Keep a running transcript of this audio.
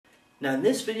Now in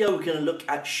this video we're going to look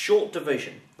at short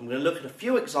division. I'm going to look at a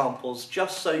few examples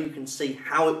just so you can see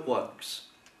how it works.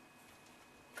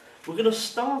 We're going to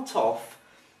start off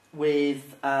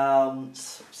with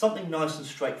something nice and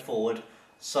straightforward.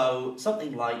 So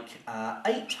something like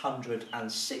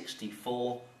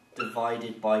 864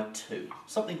 divided by 2.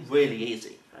 Something really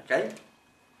easy, okay?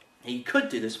 You could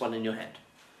do this one in your head.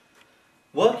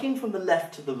 Working from the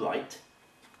left to the right,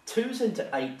 2's into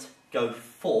 8 go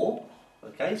 4.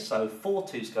 Okay, so 4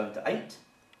 2's go into 8.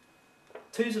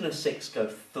 2's into 6 go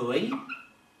 3.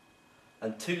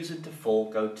 And 2's into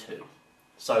 4 go 2.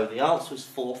 So the answer is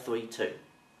 4, 3, 2.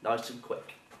 Nice and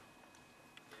quick.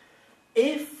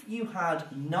 If you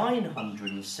had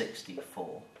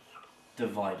 964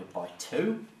 divided by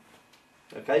 2,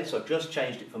 okay, so I've just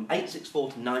changed it from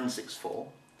 864 to 964,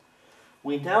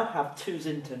 we now have 2's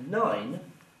into 9,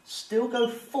 still go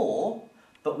 4,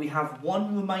 but we have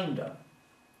one remainder.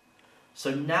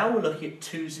 So now we're looking at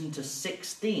 2's into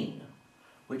 16,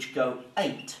 which go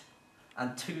 8,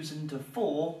 and 2's into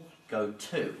 4 go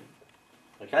 2.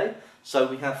 Okay, so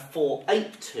we have 4,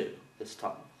 8, 2 this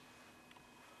time.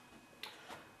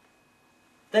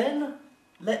 Then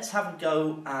let's have a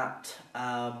go at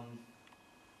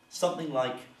something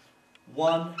like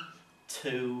 1,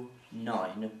 2,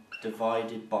 9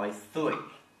 divided by 3.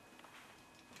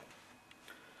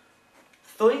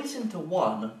 3's into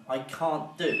 1 I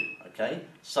can't do, okay?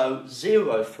 So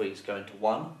 0 3's go into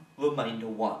 1, remainder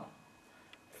 1.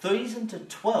 3's into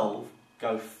 12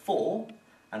 go 4,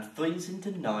 and 3's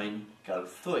into 9 go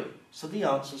 3. So the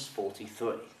answer's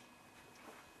 43.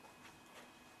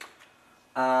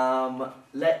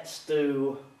 Let's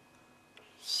do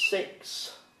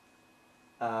 6,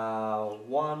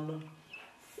 1,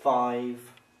 5,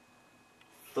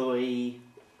 3,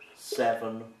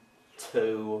 7,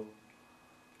 2,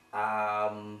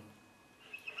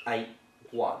 8,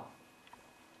 1.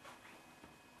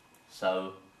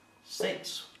 So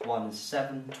 6, 1 is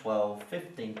 7, 12,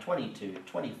 15, 22,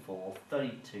 24,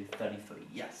 32, 33.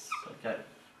 Yes, okay.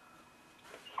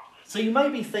 So you may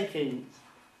be thinking,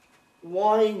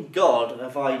 why in God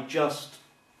have I just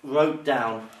wrote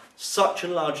down such a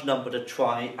large number to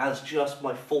try as just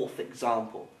my fourth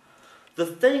example? The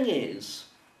thing is,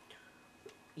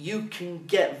 you can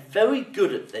get very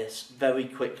good at this very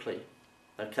quickly,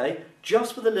 okay?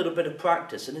 Just with a little bit of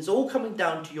practice, and it's all coming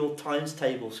down to your times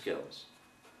table skills.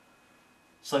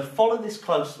 So follow this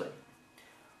closely.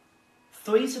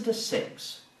 3's into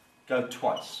 6 go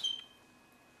twice.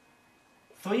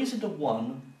 3's into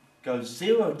 1 go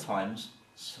 0 times,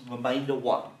 remainder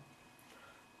 1.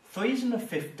 3's into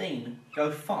 15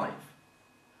 go 5.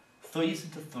 3's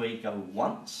into 3 go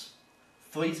once.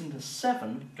 3's into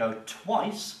 7 go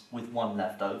twice with 1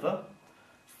 left over.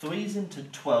 3's into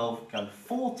 12 go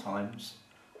 4 times.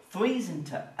 3's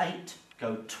into 8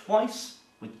 go twice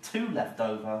with 2 left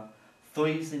over.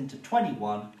 3's into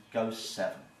 21 goes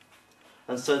 7.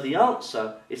 And so the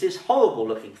answer is this horrible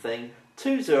looking thing,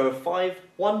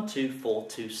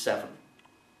 205124227.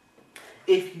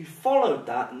 If you followed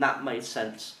that and that made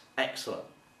sense, excellent.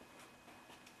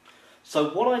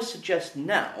 So what I suggest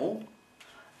now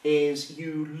is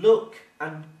you look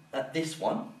at this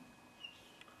one.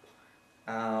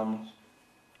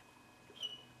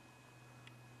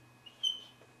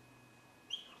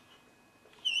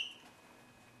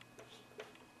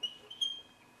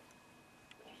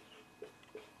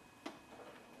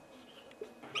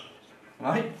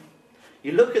 Right?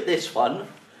 You look at this one,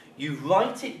 you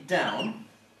write it down,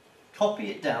 copy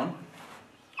it down,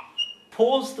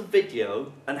 pause the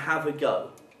video and have a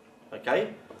go.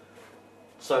 Okay?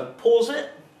 So pause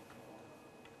it.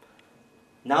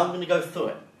 Now I'm going to go through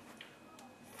it.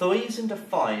 3's into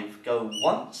 5 go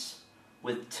once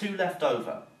with 2 left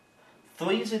over.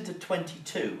 3's into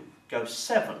 22 go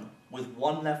 7 with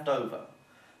 1 left over.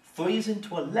 3's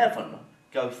into 11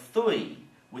 go 3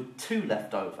 with 2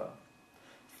 left over.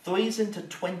 3's into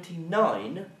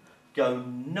 29 go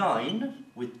 9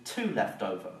 with 2 left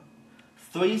over.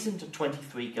 3's into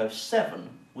 23 go 7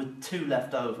 with 2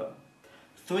 left over.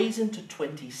 3's into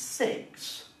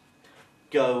 26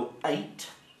 go 8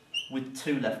 with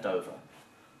 2 left over.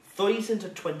 3's into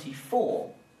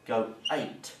 24 go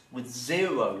 8 with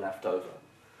 0 left over.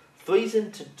 3's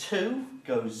into 2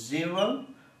 go 0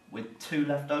 with 2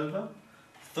 left over.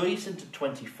 3's into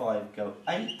 25 go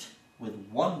 8 with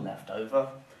 1 left over.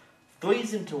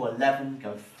 3's into 11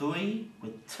 go 3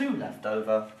 with 2 left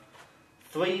over.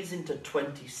 3's into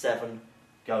 27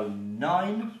 go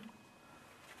 9.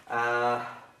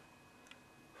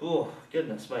 Oh,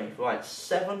 goodness me. Right,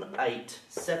 7, 8,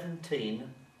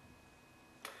 17.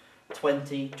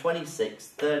 20, 26,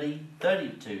 30,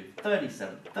 32,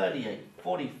 37, 38,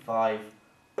 45,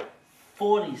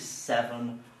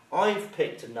 47. I've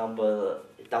picked a number that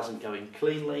it doesn't go in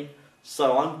cleanly,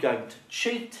 so I'm going to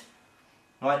cheat.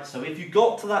 Right, so if you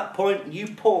got to that point and you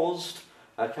paused,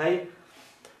 okay,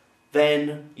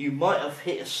 then you might have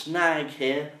hit a snag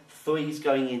here. 3's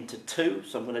going into 2,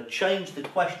 so I'm going to change the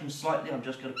question slightly. I'm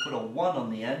just going to put a 1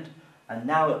 on the end, and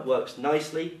now it works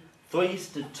nicely. 3's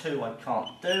to 2 I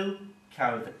can't do,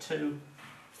 carry the 2.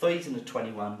 3's into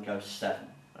 21 goes 7,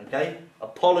 okay?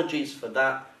 Apologies for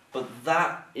that, but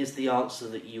that is the answer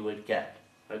that you would get,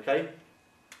 okay?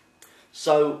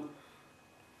 So,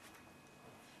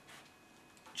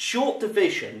 short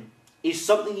division is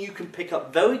something you can pick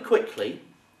up very quickly,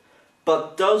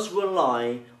 but does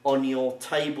rely on your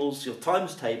tables, your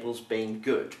times tables being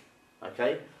good,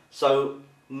 okay? So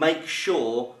make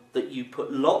sure that you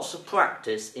put lots of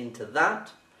practice into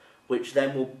that, which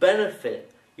then will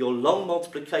benefit your long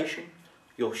multiplication,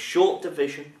 your short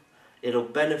division, it'll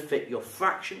benefit your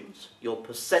fractions, your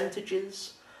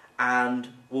percentages, and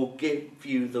will give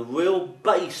you the real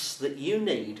base that you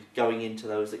need going into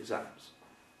those exams.